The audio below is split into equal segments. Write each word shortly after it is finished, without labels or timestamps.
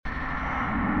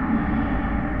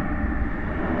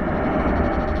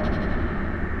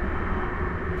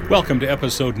Welcome to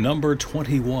episode number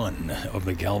 21 of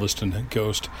the Galveston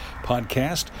Ghost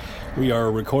Podcast. We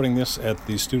are recording this at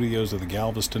the studios of the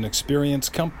Galveston Experience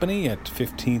Company at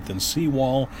 15th and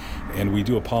Seawall, and we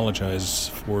do apologize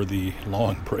for the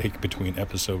long break between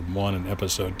episode 1 and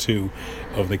episode 2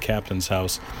 of the Captain's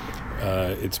House.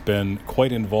 It's been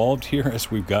quite involved here as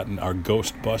we've gotten our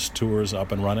ghost bus tours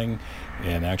up and running,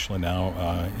 and actually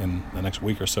now in the next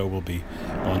week or so we'll be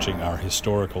launching our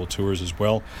historical tours as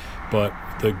well. But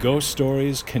the ghost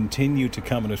stories continue to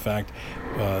come, and in fact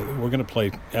we're going to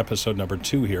play episode number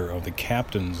 2 here of the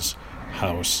Captain's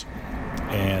House,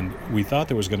 and we thought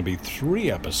there was going to be 3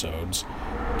 episodes,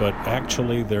 but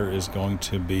actually there is going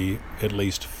to be at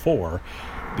least 4,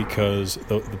 because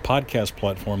the podcast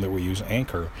platform that we use,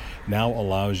 Anchor, now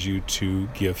allows you to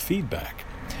give feedback.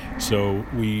 So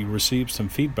we received some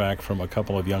feedback from a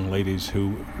couple of young ladies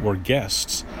who were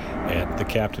guests at the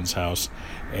Captain's House,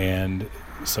 and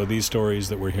so these stories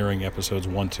that we're hearing, episodes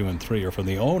 1, 2, and 3, are from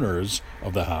the owners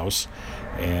of the house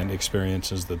and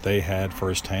experiences that they had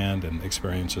firsthand and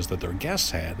experiences that their guests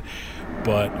had.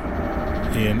 But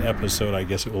in episode, I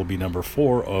guess it will be number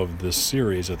 4 of this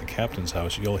series at the Captain's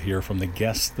House, you'll hear from the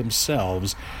guests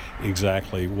themselves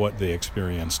exactly what they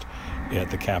experienced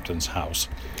at the Captain's House.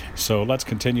 So let's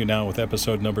continue now with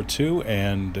episode number 2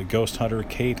 and Ghost Hunter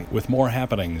Kate with more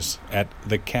happenings at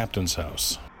the Captain's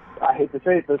House. I hate to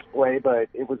say it this way, but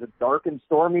it was a dark and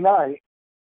stormy night.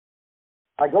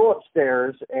 I go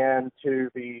upstairs and to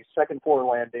the second floor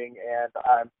landing, and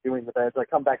I'm doing the beds. I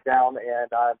come back down,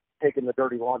 and I'm taking the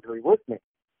dirty laundry with me.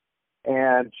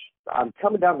 And I'm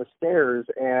coming down the stairs,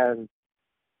 and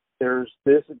there's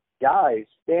this guy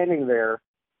standing there,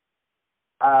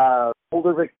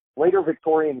 later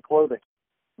Victorian clothing,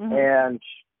 and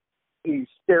he's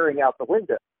staring out the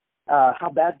window.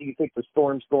 How bad do you think the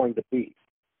storm's going to be?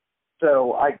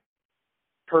 So I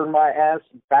turn my ass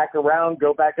back around,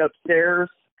 go back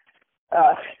upstairs,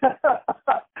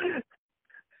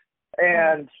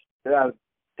 and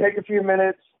take a few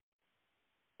minutes,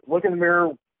 look in the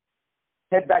mirror,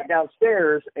 head back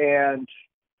downstairs, and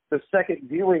the second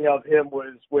viewing of him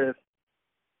was with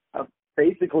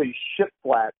basically ship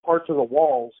flat, parts of the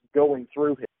walls going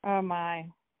through him. Oh, my.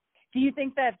 Do you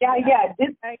think that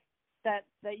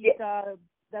that you saw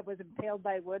that was impaled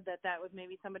by wood, that was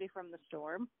maybe somebody from the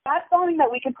storm? That's something that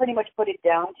we can pretty much put it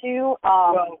down to.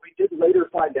 Well, we did later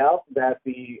find out that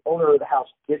the owner of the house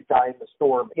did die in the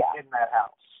storm in that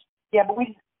house. Yeah, but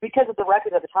because of the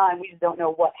record of the time, we just don't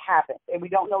know what happened. And we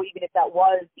don't know even if that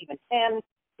was even him.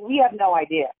 We have no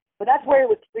idea. But that's where it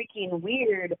was freaking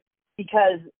weird,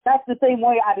 because that's the same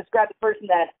way I described the person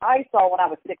that I saw when I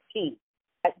was 16.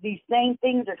 These same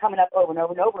things are coming up over and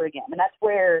over and over again. And that's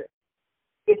where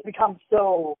it's become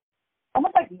so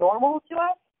almost like normal to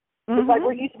us. It's like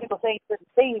we're used to people saying certain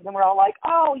things, and we're all like,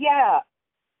 oh, yeah.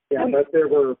 Yeah, but there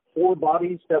were 4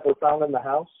 bodies that were found in the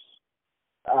house.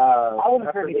 I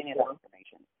wasn't privy to any of that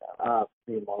information. So.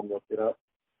 Me and Mom looked it up.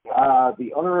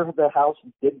 The owner of the house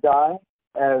did die,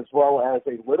 as well as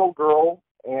a little girl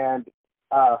and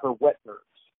her wet nurse.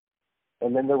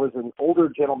 And then there was an older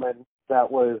gentleman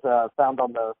that was found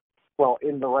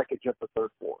in the wreckage of the 3rd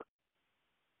floor.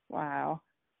 Wow.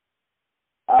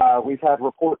 We've had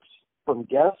reports from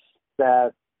guests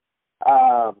that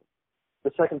the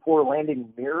 2nd floor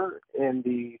landing mirror in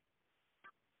the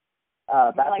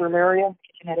bathroom area.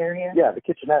 Kitchenette area? Yeah, the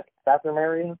kitchenette bathroom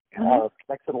area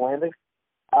next to the landing,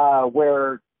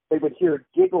 where they would hear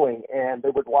giggling, and they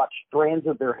would watch strands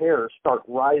of their hair start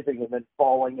rising and then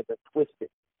falling and then twisting.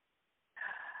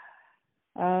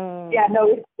 Oh. Yeah, no,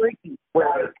 it's freaky.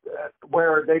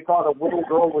 Where they thought a little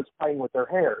girl was playing with their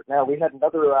hair. Now, we had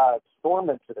another storm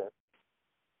incident.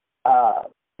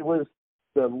 It was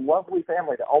the lovely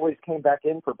family that always came back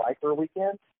in for biker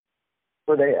weekend,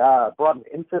 where they brought an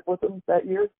infant with them that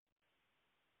year.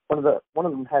 One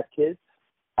of them had kids.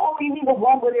 Oh, you mean the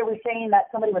one where they were saying that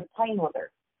somebody was playing with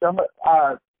her?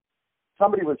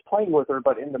 Somebody was playing with her,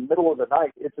 but in the middle of the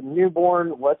night. It's a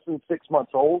newborn, less than 6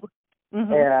 months old.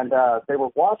 And they were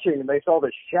watching, and they saw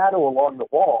this shadow along the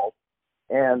wall,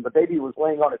 and the baby was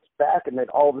laying on its back, and then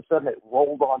all of a sudden it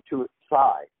rolled onto its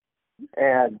side.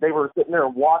 And they were sitting there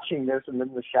watching this, and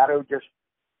then the shadow just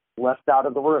left out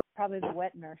of the room. Probably the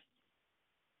wet nurse.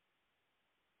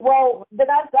 Well, but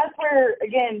that's where,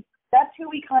 again, that's who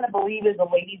we kind of believe is the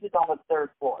lady who's on the 3rd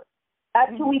floor.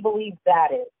 That's who we believe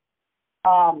that is.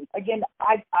 Again,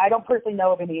 I don't personally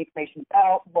know of any information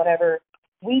about whatever.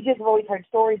 We just have always heard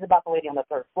stories about the lady on the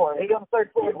 3rd floor. The lady on the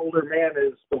 3rd floor. The older man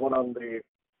is the one on the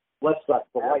left side.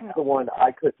 The right's the one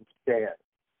I couldn't stand.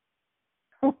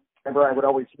 Remember, I would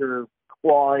always hear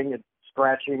clawing and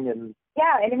scratching and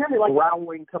Yeah, and remember, like,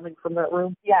 growling coming from that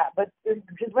room. Yeah, but just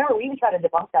remember, we even tried to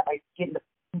debunk that by getting the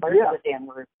birds out of the damn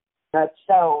room. That's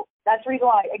the reason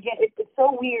why, again, it's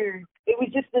so weird. It was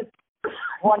just this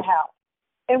one house.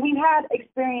 And we've had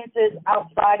experiences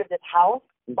outside of this house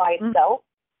by itself,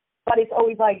 but it's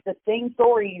always like the same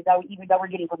stories that we're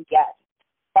getting from guests.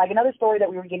 Like another story that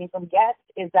we were getting from guests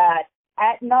is that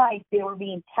at night they were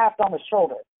being tapped on the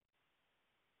shoulder.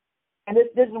 And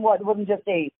this wasn't just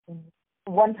a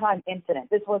one-time incident.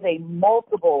 This was a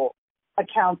multiple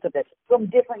accounts of this from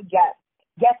different guests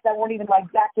that weren't even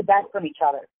like back-to-back from each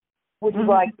other, which is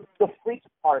like the freaky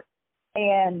part.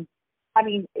 And I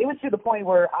mean, it was to the point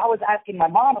where I was asking my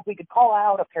mom if we could call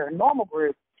out a paranormal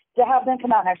group to have them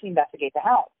come out and actually investigate the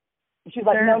house. And she was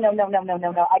like, no. I don't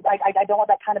want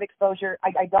that kind of exposure.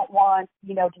 I don't want,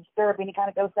 to disturb any kind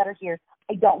of ghosts that are here.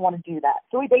 I don't want to do that.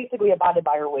 So we basically abided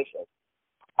by her wishes.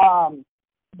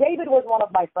 David was one of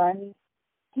my friends.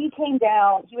 He came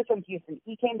down. He was from Houston.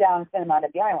 He came down and spent a night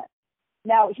at the island.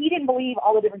 Now, he didn't believe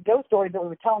all the different ghost stories that we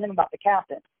were telling him about the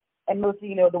captain. And most of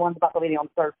you know the ones about the lady on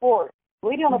the third floor. The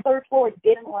lady on the third floor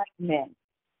didn't like men.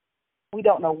 We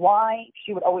don't know why.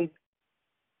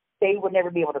 They would never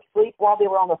be able to sleep while they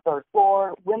were on the third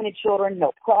floor. Women and children,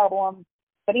 no problem.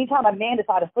 But anytime a man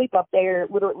decided to sleep up there,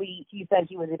 literally, he said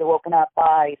he was either woken up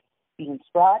by being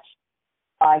scratched,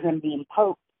 by him being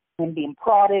poked, him being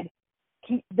prodded.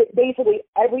 Basically,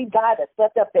 every guy that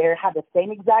slept up there had the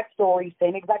same exact story,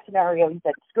 same exact scenario. He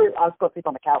said, screw it, I'll just go sleep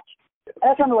on the couch. And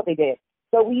that's kind of what they did.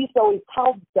 So we used to always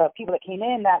tell the people that came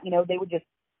in that, they would just,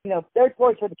 third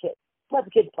floor is for the kids. Let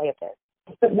the kids play up there.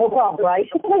 No problem, right?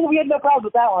 We had no problem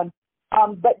with that one.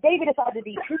 But David decided to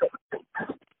be truthful.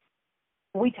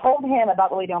 We told him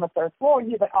about the lady on the third floor, and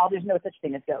he was like, oh, there's no such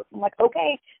thing as ghosts. I'm like,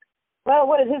 okay, well,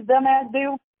 what does his dumb ass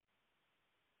do?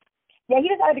 Yeah, he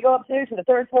decided to go upstairs to the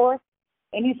third floor,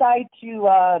 and he decided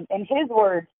to, in his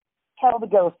words, tell the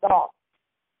ghost off.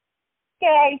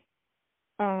 Okay.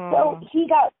 So he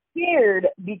got scared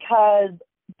because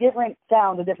different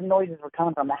sounds and different noises were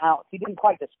coming from the house. He didn't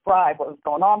quite describe what was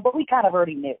going on, but we kind of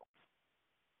already knew.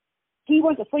 He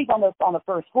went to sleep on the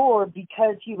first floor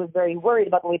because he was very worried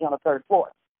about the lady on the third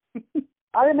floor.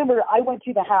 I remember I went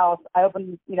to the house. I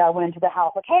went into the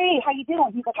house like, hey, how you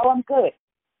doing? He's like, oh, I'm good.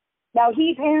 Now,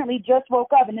 he apparently just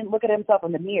woke up and didn't look at himself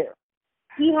in the mirror.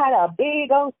 He had a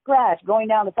big old scratch going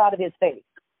down the side of his face.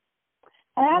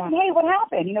 And I asked him, hey, what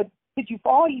happened? Did you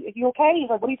fall? Are you okay? He's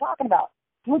like, what are you talking about?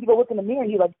 He went to go look in the mirror, and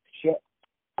he's like, shit.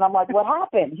 And I'm like, what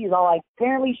happened? He's all like,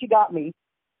 apparently she got me.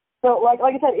 So, like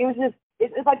I said, it was just,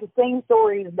 it's like the same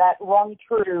stories that rung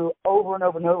true over and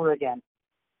over and over again.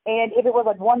 And if it was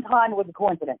like one time, it was a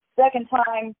coincidence. Second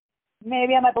time,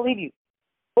 maybe I might believe you.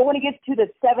 But when it gets to the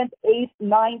 7th, 8th,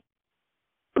 9th,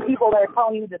 people that are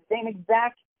telling you the same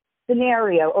exact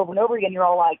scenario over and over again, you're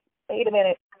all like, wait a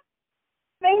minute,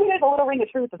 maybe there's a little ring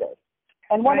of truth to this.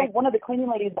 And one of the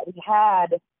cleaning ladies that we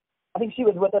had, I think she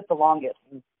was with us the longest.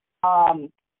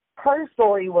 Her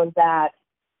story was that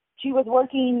she was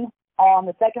working on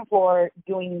the second floor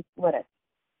doing linen,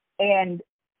 and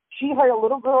she heard a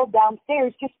little girl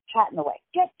downstairs just chatting away,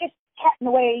 just chatting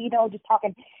away, just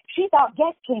talking. She thought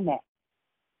guests came in,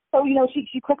 so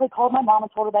she quickly called my mom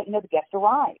and told her that the guests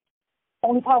arrived.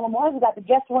 Only problem was that the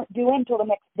guests weren't due in until the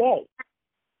next day.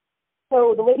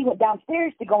 So the lady went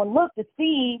downstairs to go and look to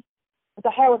see what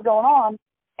the hell was going on,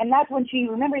 and that's when she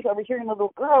remembers overhearing the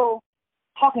little girl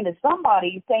talking to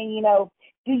somebody saying,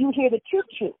 do you hear the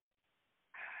choo-choo?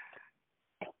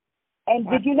 And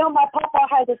did you know my papa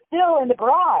has a still in the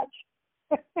garage?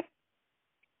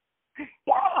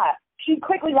 Yeah. She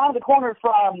quickly rounded the corner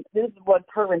from, this is what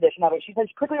her rendition of it, she said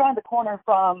she quickly rounded the corner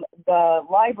from the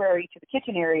library to the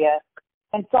kitchen area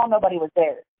and saw nobody was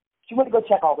there. She went to go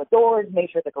check all the doors,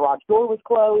 made sure the garage door was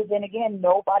closed, and again,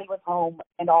 nobody was home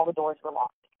and all the doors were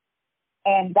locked.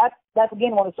 And that's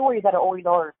again one of the stories that always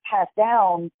are passed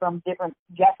down from different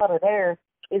guests that are there,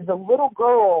 is the little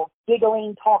girl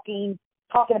giggling, talking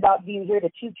about, do you hear the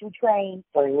choo-choo train?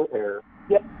 Playing with hair.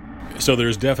 Yep. So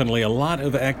there's definitely a lot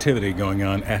of activity going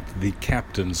on at the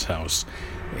captain's house.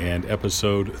 And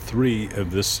episode 3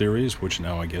 of this series, which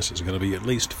now I guess is going to be at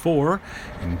least 4,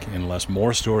 unless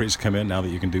more stories come in now that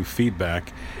you can do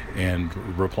feedback and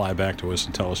reply back to us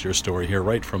and tell us your story here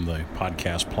right from the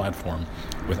podcast platform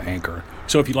with Anchor.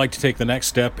 So if you'd like to take the next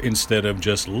step, instead of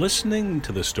just listening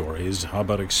to the stories, how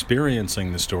about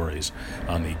experiencing the stories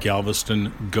on the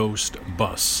Galveston Ghost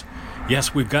Bus?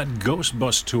 Yes, we've got Ghost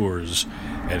Bus tours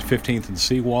at 15th and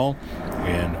Seawall,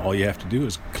 and all you have to do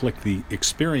is click the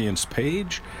Experience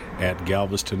page at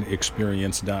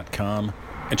galvestonexperience.com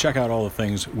and check out all the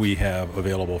things we have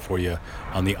available for you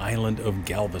on the island of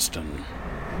Galveston.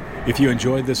 If you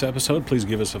enjoyed this episode, please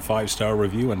give us a 5-star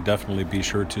review and definitely be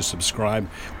sure to subscribe.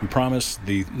 We promise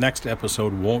the next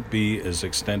episode won't be as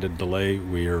extended delay.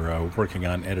 We're working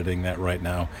on editing that right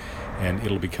now, and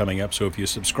it'll be coming up. So if you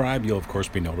subscribe, you'll of course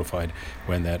be notified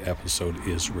when that episode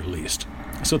is released.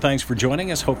 So thanks for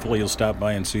joining us. Hopefully you'll stop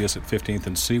by and see us at 15th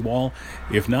and Seawall.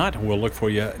 If not, we'll look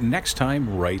for you next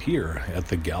time right here at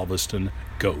the Galveston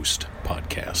Ghost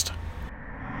Podcast.